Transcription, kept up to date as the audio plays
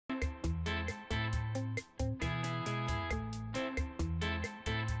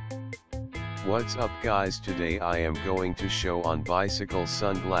What's up guys, today I am going to show on bicycle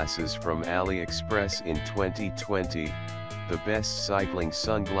sunglasses from AliExpress in 2020. The best cycling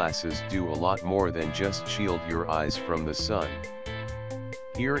sunglasses do a lot more than just shield your eyes from the sun.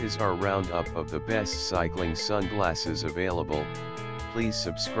 Here is our roundup of the best cycling sunglasses available. Please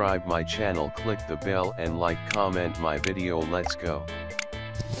subscribe my channel, click the bell and comment my video. Let's go.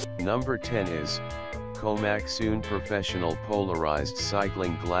 Number 10 is COMAXSUN Professional Polarized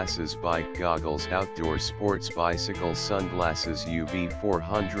Cycling Glasses Bike Goggles Outdoor Sports Bicycle Sunglasses UV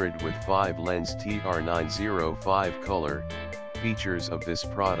 400 with 5 lens TR905 color. Features of this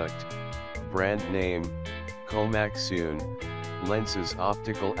product: brand name, COMAXSUN. Lenses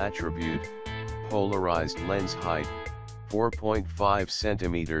optical attribute, polarized lens height, 4.5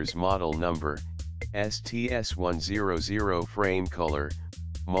 cm. Model number, STS100. Frame color,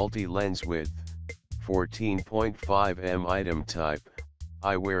 multi-lens width, 14.5 m. Item type,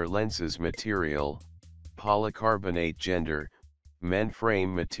 eyewear lenses. Material, polycarbonate. Gender, men.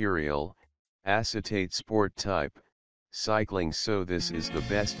 Frame material, acetate. Sport type, cycling. So this is the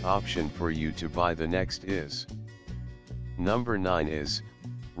best option for you to buy. The next is Number 9 is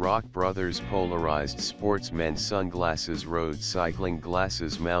RockBros Polarized Sportsmen Sunglasses. Road cycling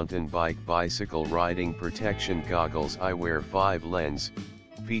glasses. Mountain bike bicycle riding protection goggles. Eyewear 5 lens.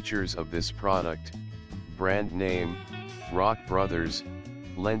 Features of this product: brand name, RockBros.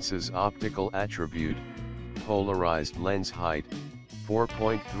 Lenses optical attribute, polarized lens height,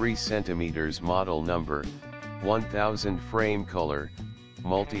 4.3 cm. Model number, 1000. Frame color,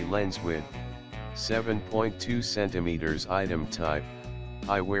 multi-lens width, 7.2 cm. Item type,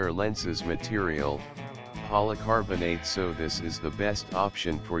 eyewear lenses. Material, polycarbonate. So this is the best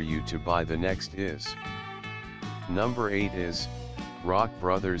option for you to buy. The next is Number 8 is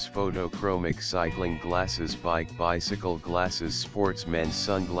RockBros Photochromic Cycling Glasses. Bike bicycle glasses. Sportsmen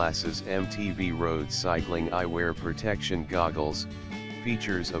sunglasses. MTB road cycling eyewear protection goggles.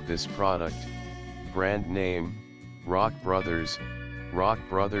 Features of this product: brand name, RockBros.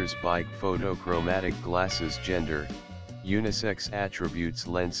 RockBros bike photochromatic glasses. Gender, unisex. Attributes: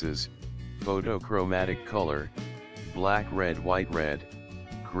 lenses, photochromatic color, black, red, white, red,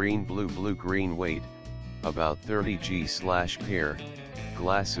 green, blue, blue, green. Weight, about 30 g/pair.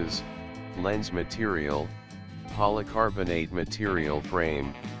 Glasses, lens material, polycarbonate material.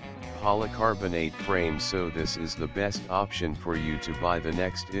 Frame, polycarbonate frame. So this is the best option for you to buy. The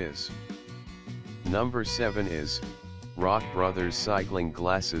next is Number 7 is RockBros Cycling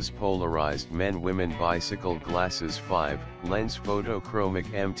Glasses. Polarized men women bicycle glasses. 5 lens photochromic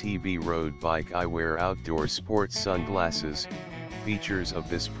MTB road bike eyewear outdoor sports sunglasses. Features of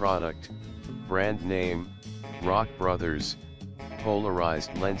this product: brand name, RockBros.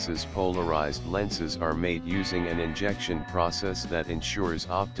 Polarized lenses. Polarized lenses are made using an injection process that ensures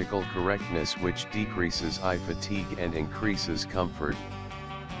optical correctness, which decreases eye fatigue and increases comfort.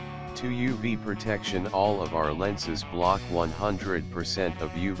 2 UV protection. All of our lenses block 100%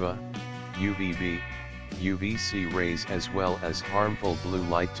 of UVA, UVB, UVC rays as well as harmful blue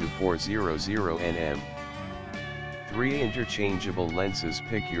light to 400 nm. 3 interchangeable lenses.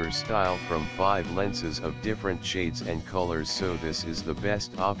 Pick your style from 5 lenses of different shades and colors. So this is the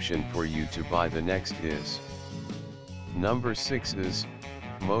best option for you to buy. The next is Number 6 is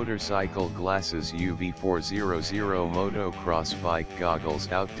motorcycle glasses. UV 400 motocross bike goggles.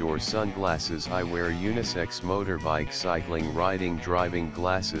 Outdoor sunglasses. Eyewear unisex. Motorbike cycling riding driving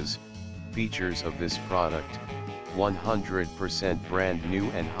glasses. Features of this product: 100% brand new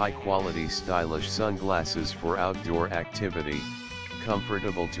and high quality stylish sunglasses for outdoor activity,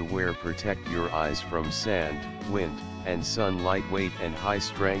 comfortable to wear, protect your eyes from sand, wind, and sun. Lightweight and high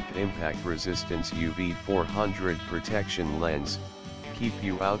strength. Impact resistance. UV 400 protection lens, keep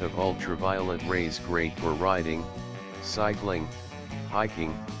you out of ultraviolet rays. Great for riding, cycling,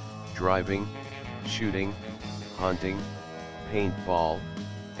 hiking, driving, shooting, hunting, paintball,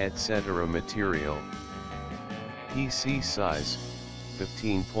 etc. Material: PC size,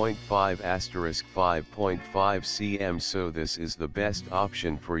 15.5*5.5 cm. So this is the best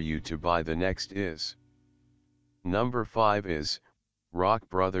option for you to buy. The next is Number 5 is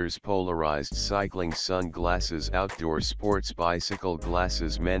RockBros Polarized Cycling Sunglasses. Outdoor sports bicycle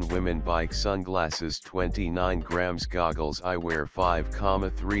glasses. Men women bike sunglasses. 29 grams. Goggles. Eyewear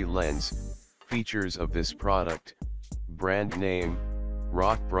 5,3 lens. Features of this product: brand name,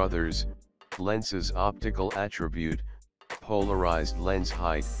 RockBros. Lenses optical attribute, polarized lens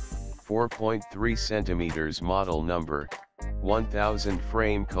height, 4.3 cm. Model number, 1000.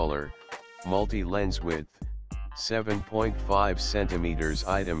 Frame color, multi-lens width, 7.5 cm.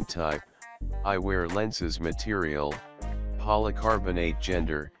 Item type, eyewear lenses. Material, polycarbonate.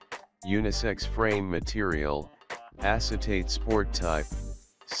 Gender, unisex frame material, acetate sport type,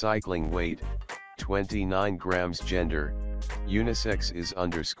 cycling weight, 29 grams gender, unisex is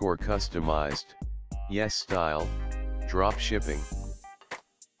 _ customized, yes style, drop shipping.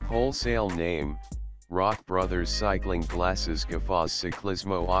 Wholesale name, RockBros cycling glasses Gafas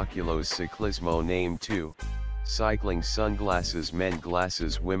Ciclismo Oculos Ciclismo name 2, cycling sunglasses men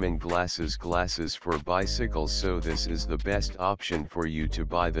glasses women glasses glasses for bicycles. So this is the best option for you to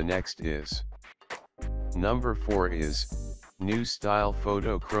buy. The next is number 4 is new style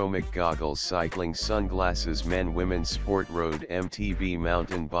photochromic goggles cycling sunglasses men women sport road MTB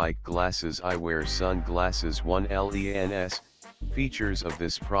mountain bike glasses Eyewear sunglasses 1LENS. Features of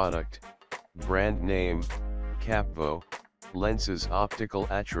this product, brand name, Kapvoe, lenses optical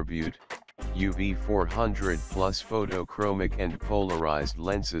attribute, UV 400 plus photochromic and polarized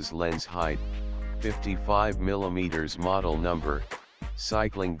lenses lens height, 55 mm model number,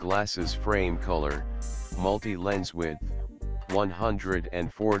 cycling glasses frame color, multi-lens width,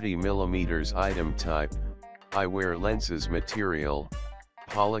 140 mm item type, eyewear lenses material,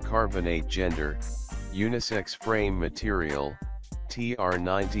 polycarbonate gender, unisex frame material,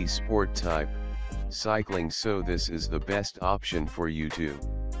 TR90 sport type, cycling. So this is the best option for you to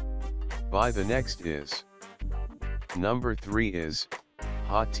buy. The next is number 3 is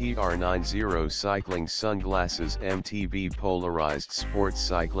Hot TR90 cycling sunglasses MTB polarized sports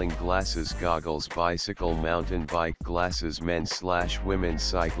cycling glasses goggles bicycle mountain bike glasses men/women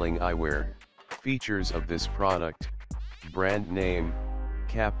cycling eyewear. Features of this product, brand name,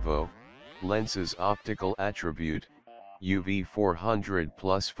 Kapvoe, lenses optical attribute, UV 400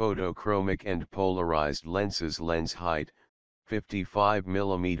 plus photochromic and polarized lenses lens height, 55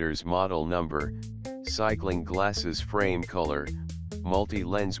 mm model number, cycling glasses frame color,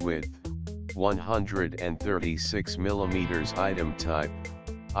 multi-lens width, 136 mm item type,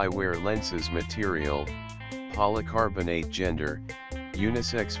 eyewear lenses material, polycarbonate gender,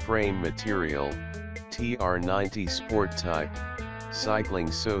 unisex frame material, TR90 sport type, cycling.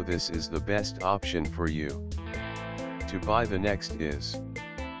 So this is the best option for you to buy. The next is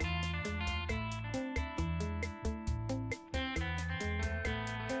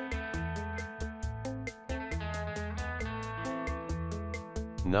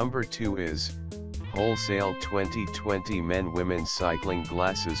number 2 is wholesale 2020 men women cycling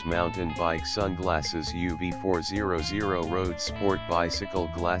glasses mountain bike sunglasses UV 400 road sport bicycle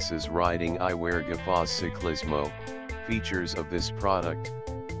glasses riding eyewear Gafas Ciclismo. Features of this product,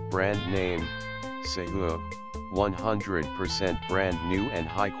 brand name, Sahoo, 100% brand new and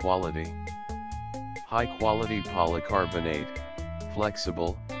high quality. High quality polycarbonate,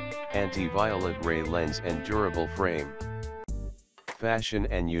 flexible, anti-violet ray lens and durable frame. Fashion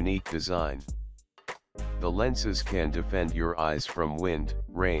and unique design. The lenses can defend your eyes from wind,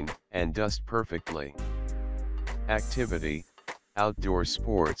 rain, and dust perfectly. Activity, outdoor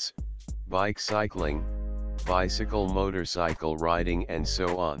sports, bike cycling, bicycle motorcycle riding and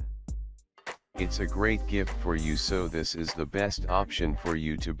so on. It's a great gift for you, so this is the best option for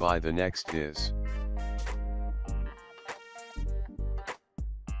you to buy. The next is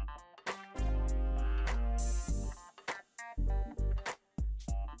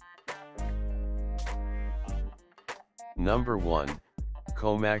number 1,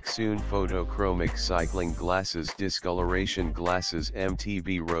 COMAXSUN Photochromic cycling glasses discoloration glasses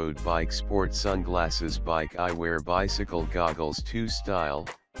MTB road bike sport sunglasses bike eyewear bicycle goggles 2 style.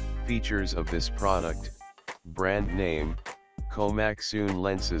 Features of this product, brand name, COMAXSUN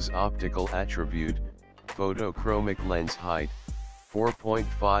lenses optical attribute, photochromic lens height, 4.5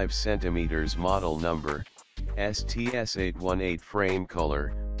 cm model number, STS818 frame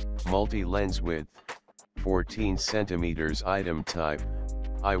color, multi-lens width, 14 cm item type,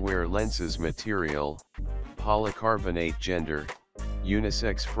 eyewear lenses material, polycarbonate gender,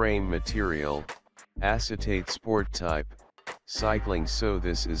 unisex frame material, acetate sport type, cycling. So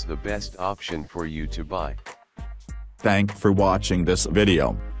this is the best option for you to buy. Thank for watching this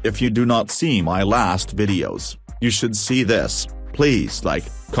video. If you do not see my last videos, you should see this. Please like,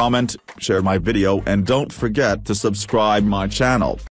 comment, share my video and don't forget to subscribe my channel.